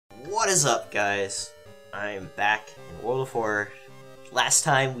What is up, guys? I'm back in World of Horror. Last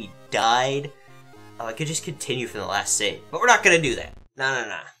time we died. I could just continue from the last save, but we're not gonna do that.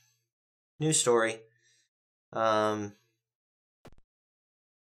 No. New story. Oh,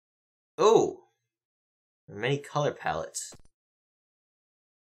 there are many color palettes.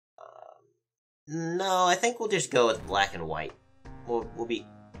 No, I think we'll just go with black and white. We'll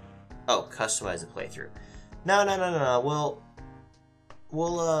customize the playthrough. No.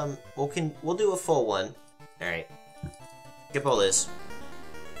 We'll do a full one. All right. Skip all this.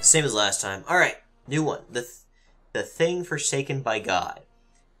 Same as last time. All right, new one. The thing forsaken by God,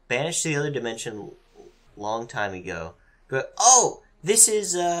 banished to the other dimension long time ago. But this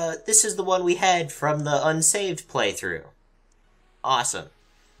is the one we had from the unsaved playthrough. Awesome.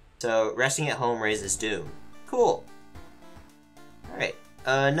 So resting at home raises doom. Cool. All right.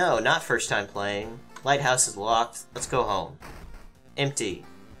 No, not first time playing. Lighthouse is locked. Let's go home. Empty.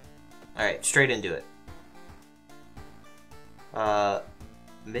 Alright, straight into it.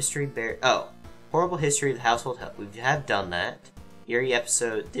 Mystery Bear... Oh. Horrible history of the household help. We have done that. Eerie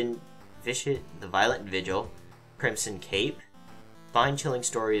episode... Didn't... Vicious... The Violent Vigil. Crimson Cape. Spine-chilling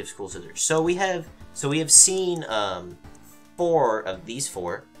story of school scissors. So we have seen, 4 of these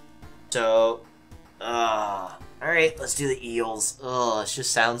 4. So... Alright, let's do the eels. It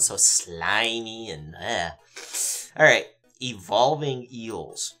just sounds so slimy and... Alright. Evolving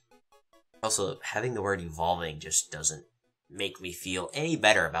eels. Also, having the word evolving just doesn't make me feel any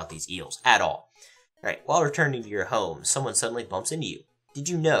better about these eels at all. Alright, while returning to your home, someone suddenly bumps into you. Did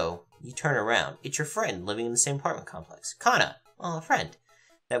you know? You turn around. It's your friend living in the same apartment complex. Kana. Oh, a friend.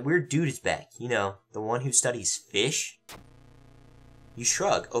 That weird dude is back. You know, the one who studies fish? You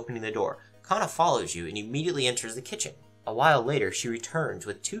shrug, opening the door. Kana follows you and immediately enters the kitchen. A while later, she returns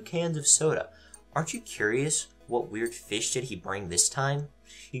with 2 cans of soda. Aren't you curious? What weird fish did he bring this time?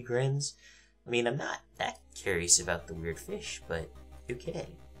 She grins. I mean, I'm not that curious about the weird fish, but okay.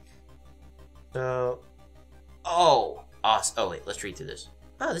 So... Oh, awesome. Oh, wait, let's read through this.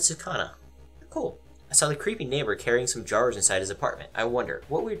 Oh, this is Kana. Cool. I saw the creepy neighbor carrying some jars inside his apartment. I wonder,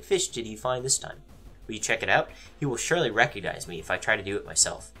 what weird fish did he find this time? Will you check it out? He will surely recognize me if I try to do it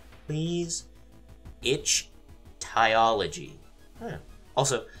myself. Please? Ichthyology.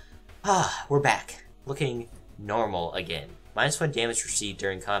 Also, we're back. Looking normal again. -1 damage received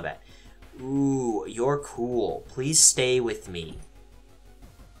during combat. Ooh, you're cool. Please stay with me.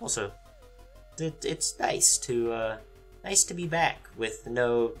 Also, it's nice to be back with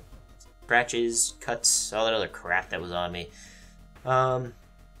no scratches, cuts, all that other crap that was on me.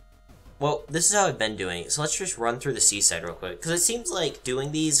 Well, this is how I've been doing it, so let's just run through the seaside real quick, because it seems like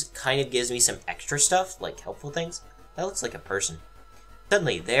doing these kind of gives me some extra stuff, like helpful things. That looks like a person.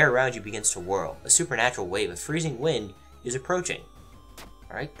 Suddenly, the air around you begins to whirl. A supernatural wave of freezing wind is approaching.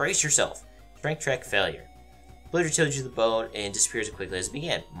 Alright, brace yourself. Strength check failure. Blizzard chills you to the bone and disappears as quickly as it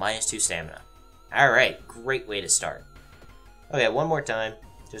began. -2 stamina. Alright, great way to start. Okay, one more time.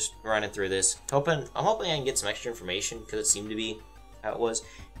 Just running through this. I'm hoping I can get some extra information, because it seemed to be how it was.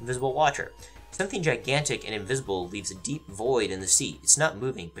 Invisible Watcher. Something gigantic and invisible leaves a deep void in the sea. It's not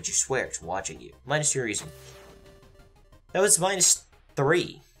moving, but you swear it's watching you. -2 reason. That was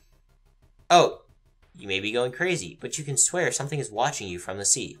 -3. Oh, you may be going crazy, but you can swear something is watching you from the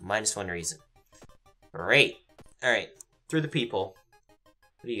sea. -1 reason. Great. Alright, through the people.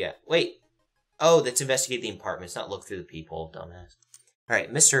 What do you got? Wait. Oh, that's investigate the apartments, not look through the people, dumbass.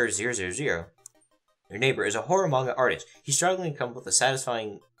 Alright, Mr. 000. Your neighbor is a horror manga artist. He's struggling to come up with a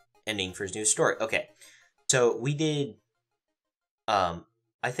satisfying ending for his new story. Okay, so we did,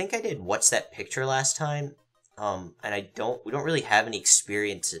 I think I did What's That Picture last time. And we don't really have any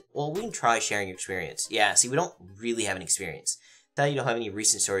experience. Well, we can try sharing your experience. Yeah, see, we don't really have any experience. Now you don't have any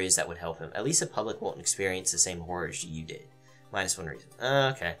recent stories that would help him. At least the public won't experience the same horrors you did. -1 reason.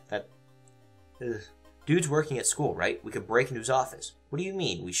 Okay, that... Ugh. Dude's working at school, right? We could break into his office. What do you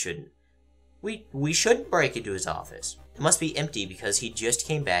mean, we shouldn't? We shouldn't break into his office. It must be empty because he just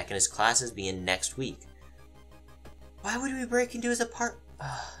came back and his classes begin next week. Why would we break into his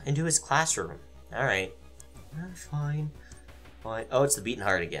into his classroom? Alright. Fine. Oh, it's the beating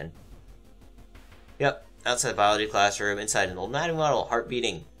heart again. Yep, outside the biology classroom, inside an old model, heart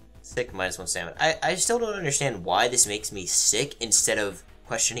beating. Sick, -1 stamina. I still don't understand why this makes me sick instead of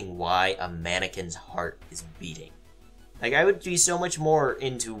questioning why a mannequin's heart is beating. Like, I would be so much more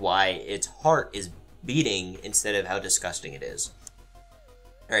into why its heart is beating instead of how disgusting it is.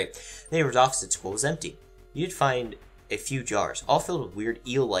 Alright, the neighbor's office at school was empty. You did find a few jars, all filled with weird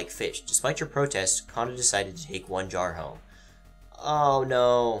eel-like fish. Despite your protest, Kana decided to take 1 jar home. Oh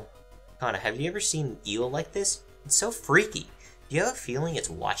no. Kana, have you ever seen an eel like this? It's so freaky. Do you have a feeling it's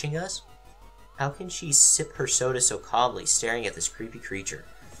watching us? How can she sip her soda so calmly, staring at this creepy creature?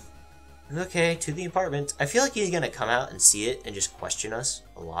 Okay, to the apartment. I feel like he's gonna come out and see it and just question us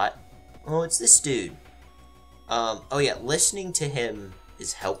a lot. Oh, it's this dude. Oh yeah, listening to him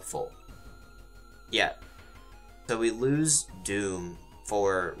is helpful. Yeah. So we lose Doom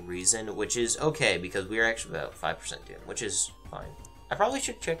for reason, which is okay, because we are actually about 5% Doom, which is fine. I probably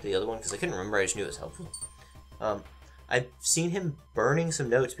should check the other one, because I couldn't remember, I just knew it was helpful. I've seen him burning some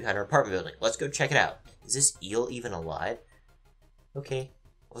notes behind our apartment building. Let's go check it out. Is this eel even alive? Okay,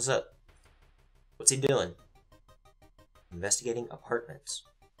 what's up? What's he doing? Investigating apartments.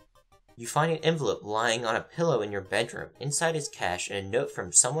 You find an envelope lying on a pillow in your bedroom. Inside is cash and a note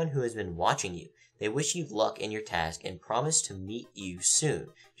from someone who has been watching you. They wish you luck in your task and promise to meet you soon.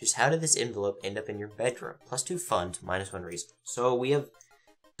 Just how did this envelope end up in your bedroom? +2 fun to -1 reason. So we have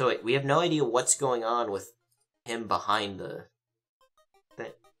no idea what's going on with him behind the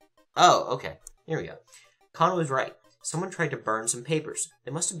thing. Oh, okay. Here we go. Connor was right. Someone tried to burn some papers. They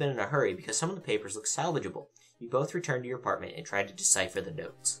must have been in a hurry because some of the papers look salvageable. You both returned to your apartment and tried to decipher the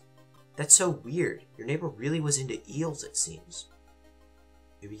notes. That's so weird. Your neighbor really was into eels, it seems.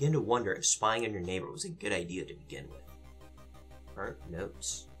 You begin to wonder if spying on your neighbor was a good idea to begin with. Burnt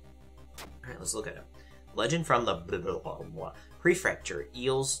notes. Alright, let's look at them. Legend from the blah, blah, blah, blah. Prefecture.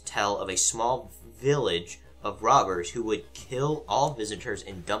 Eels tell of a small village of robbers who would kill all visitors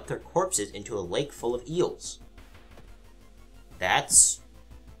and dump their corpses into a lake full of eels. That's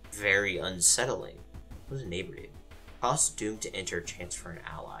very unsettling. What does a neighbor do? Cost doomed to enter, chance for an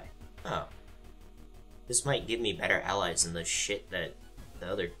ally. Oh. This might give me better allies than the shit that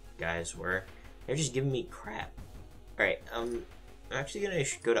the other guys were. They're just giving me crap. Alright, I'm actually gonna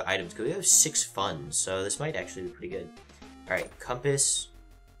go to items, because we have 6 funds, so this might actually be pretty good. Alright, compass.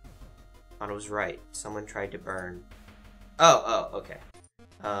 Anna was right. Someone tried to burn. Oh, okay.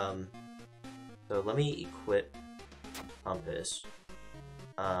 So let me equip compass.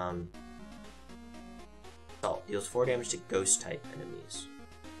 Salt deals 4 damage to ghost type enemies.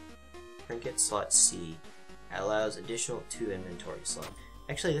 Trinket slot C allows additional 2 inventory slots.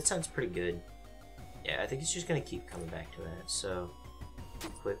 Actually, that sounds pretty good. Yeah, I think it's just gonna keep coming back to that. So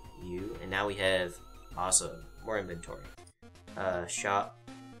equip you, and now we have awesome more inventory. Shop.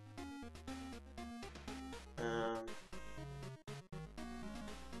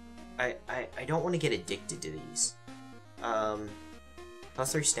 I don't want to get addicted to these.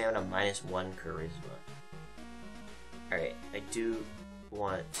 +3 stamina, -1 charisma. Alright, I do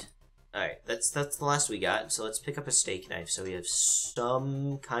want... Alright, that's the last we got, so let's pick up a steak knife so we have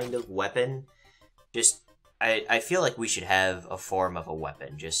some kind of weapon. Just, I feel like we should have a form of a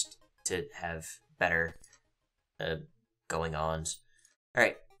weapon, just to have better going-ons.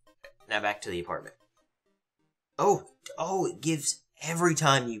 Alright, now back to the apartment. Oh, it gives, every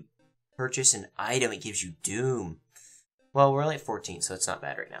time you purchase an item, it gives you doom. Well, we're only at 14, so it's not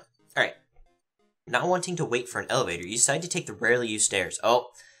bad right now. Alright. Not wanting to wait for an elevator, you decide to take the rarely used stairs.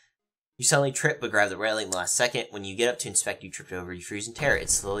 Oh, you suddenly trip but grab the railing in the last second. When you get up to inspect, you tripped over, you freeze in terror.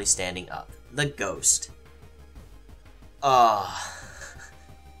 It's slowly standing up. The ghost.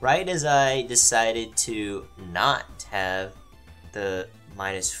 Right as I decided to not have the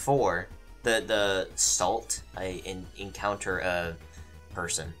 -4, the salt, I encounter a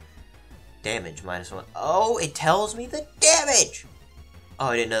person. Damage, -1. Oh, it tells me the damage! Oh,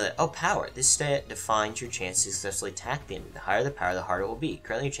 I didn't know that. Oh, power. This stat defines your chance to successfully attack the enemy. The higher the power, the harder it will be.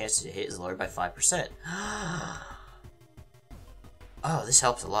 Currently, your chance to hit is lowered by 5%. Oh, this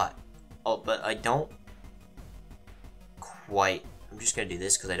helps a lot. Oh, but I don't quite... I'm just gonna do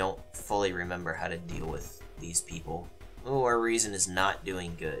this because I don't fully remember how to deal with these people. Oh, our reason is not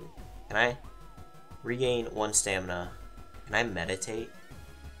doing good. Can I regain 1 stamina? Can I meditate?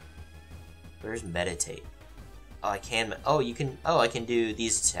 Where's meditate? Oh, I can. Oh, you can. Oh, I can do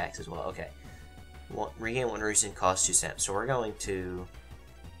these attacks as well. Okay. Regain 1 reason, cost 2 stamina. So we're going to.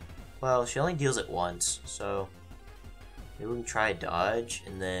 Well, she only deals it once, so maybe we can try dodge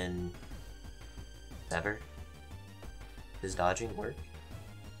and then sever. Does dodging work?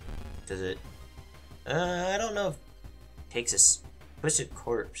 Does it? I don't know if it takes a twisted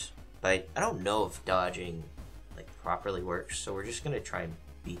corpse, but I don't know if dodging like properly works. So we're just gonna try and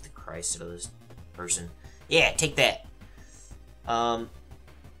beat the Christ out of this person. Yeah, take that. Alright,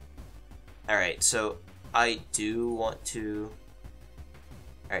 so I do want to.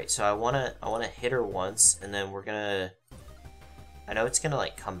 Alright, so I wanna hit her once, and then we're gonna. I know it's gonna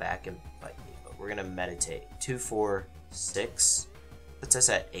like come back and bite me, but we're gonna meditate. 2, 4, 6 puts us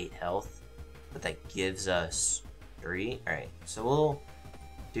at 8 health, but that gives us 3. Alright, so we'll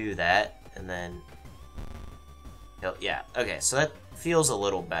do that, and then Yeah, okay, so that feels a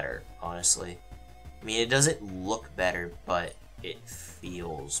little better, honestly. I mean, it doesn't look better, but it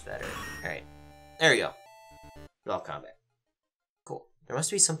feels better. Alright, there we go. All combat. Cool. There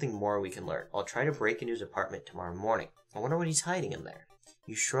must be something more we can learn. I'll try to break into his apartment tomorrow morning. I wonder what he's hiding in there.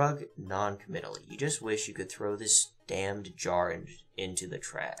 You shrug non-committally. You just wish you could throw this damned jar into the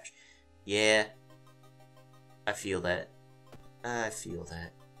trash. Yeah. I feel that.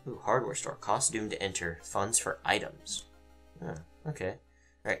 Ooh, hardware store. Cost doomed to enter. Funds for items. Oh, okay.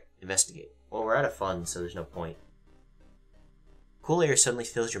 Alright, investigate. Well, we're out of funds, so there's no point. Cool air suddenly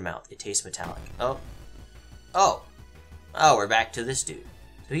fills your mouth. It tastes metallic. Oh, we're back to this dude.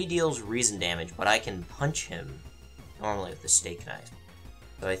 So he deals reason damage, but I can punch him normally with a steak knife.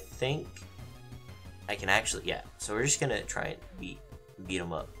 So I think I can actually, yeah. So we're just gonna try and beat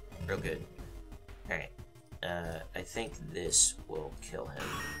him up real good. Alright. I think this will kill him.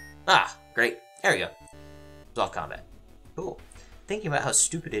 Ah, great. There we go. It's all combat. Cool. Thinking about how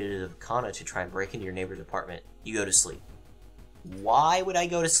stupid it is of Kana to try and break into your neighbor's apartment, you go to sleep. Why would I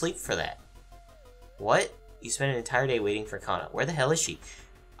go to sleep for that? What? You spent an entire day waiting for Kana. Where the hell is she?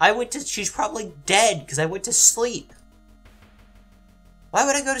 She's probably dead because I went to sleep. Why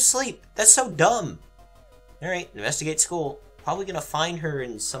would I go to sleep? That's so dumb. Alright, investigate school. Probably gonna find her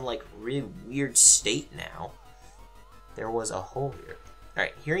in some, like, really weird state now. There was a hole here.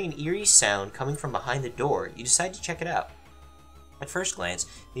 Alright, hearing an eerie sound coming from behind the door, you decide to check it out. At first glance,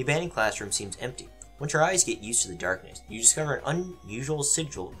 the abandoned classroom seems empty. Once your eyes get used to the darkness, you discover an unusual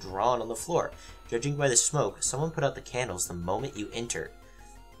sigil drawn on the floor. Judging by the smoke, someone put out the candles the moment you enter.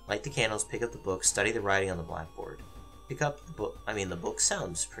 Light the candles, pick up the book, study the writing on the blackboard. Pick up the book. I mean, the book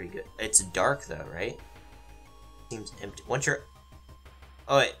sounds pretty good. It's dark, though, right? Seems empty. Once you're...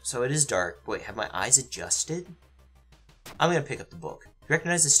 Oh, wait, so it is dark. Wait, have my eyes adjusted? I'm gonna pick up the book. You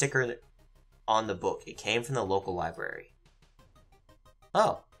recognize the sticker on the book. It came from the local library.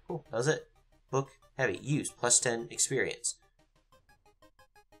 Oh, cool. That was it. Book heavy. Use. Plus 10 experience.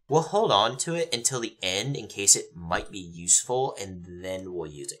 We'll hold on to it until the end in case it might be useful, and then we'll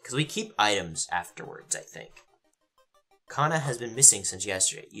use it. Because we keep items afterwards, I think. Kana has been missing since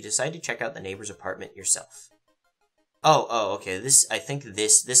yesterday. You decide to check out the neighbor's apartment yourself. Oh, okay. I think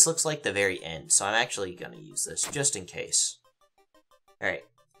this looks like the very end, so I'm actually gonna use this, just in case. Alright,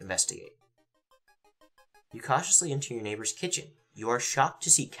 investigate. You cautiously enter your neighbor's kitchen. You are shocked to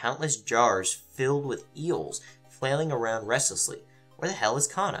see countless jars filled with eels flailing around restlessly. Where the hell is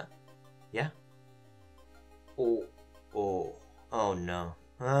Kana? Yeah? Oh no.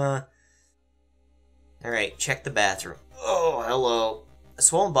 Alright, check the bathroom. Oh, hello. The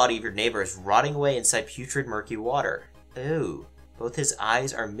swollen body of your neighbor is rotting away inside putrid murky water. Ooh. Both his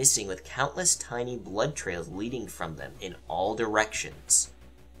eyes are missing with countless tiny blood trails leading from them in all directions.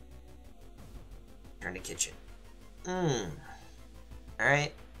 Turn to kitchen.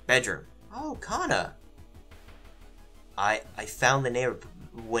 Alright, bedroom. Oh, Kana. I found the neighbor.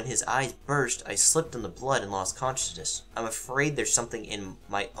 When his eyes burst, I slipped in the blood and lost consciousness. I'm afraid there's something in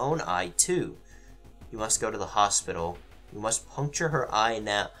my own eye, too. You must go to the hospital. You must puncture her eye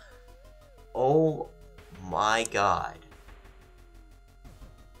now. Oh my god.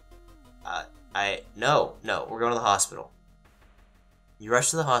 No, we're going to the hospital. You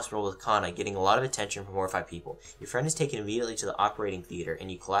rush to the hospital with Kana, getting a lot of attention from horrified people. Your friend is taken immediately to the operating theater,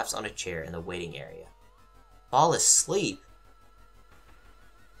 and you collapse on a chair in the waiting area. Fall asleep?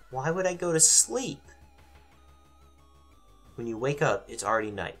 Why would I go to sleep? When you wake up, it's already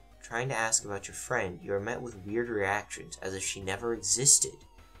night. Trying to ask about your friend, you are met with weird reactions, as if she never existed.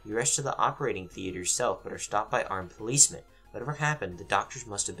 You rush to the operating theater yourself, but are stopped by armed policemen. Whatever happened, the doctors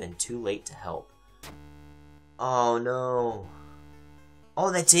must have been too late to help. Oh no.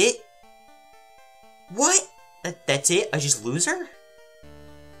 Oh, that's it? What? That's it? I just lose her?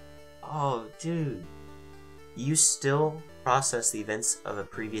 Oh, dude. You still process the events of a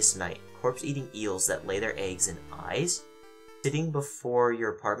previous night. Corpse-eating eels that lay their eggs in eyes? Sitting before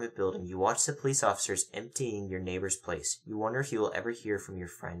your apartment building, you watch the police officers emptying your neighbor's place. You wonder if you will ever hear from your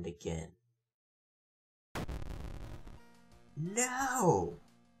friend again. No!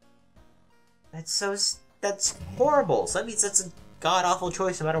 That's horrible. So that means that's a god-awful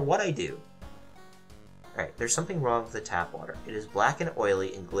choice no matter what I do. Alright, there's something wrong with the tap water. It is black and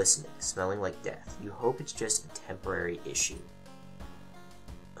oily and glistening, smelling like death. You hope it's just a temporary issue.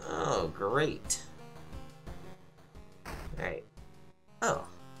 Oh, great. Alright. Oh,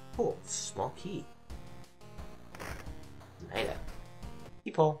 cool. Small key. Night out.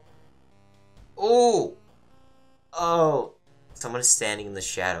 People. Oh! Oh! Someone is standing in the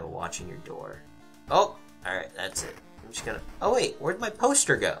shadow watching your door. Oh! Alright, that's it. I'm just gonna... Oh wait, where'd my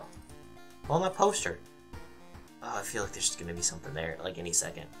poster go? Oh, my poster. Oh, I feel like there's gonna be something there, like any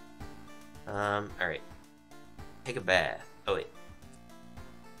second. Alright. Take a bath. Oh, wait.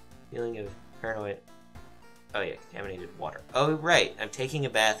 Feeling of paranoid. Oh, yeah, contaminated water. Oh, right. I'm taking a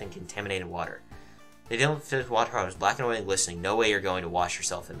bath in contaminated water. They don't fit water problems. Black and white and glistening. No way you're going to wash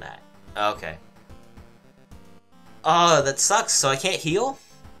yourself in that. Okay. Oh, that sucks. So I can't heal?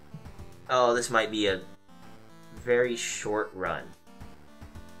 Oh, this might be a very short run.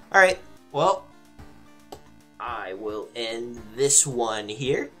 Alright, well, I will end this one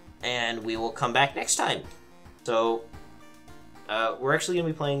here, and we will come back next time. So, we're actually going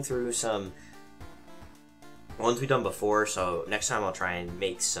to be playing through some ones we've done before, so next time I'll try and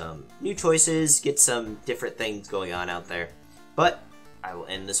make some new choices, get some different things going on out there. But, I will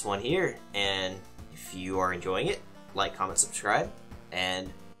end this one here, and if you are enjoying it, like, comment, subscribe, and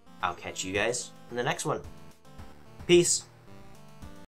I'll catch you guys in the next one. Peace.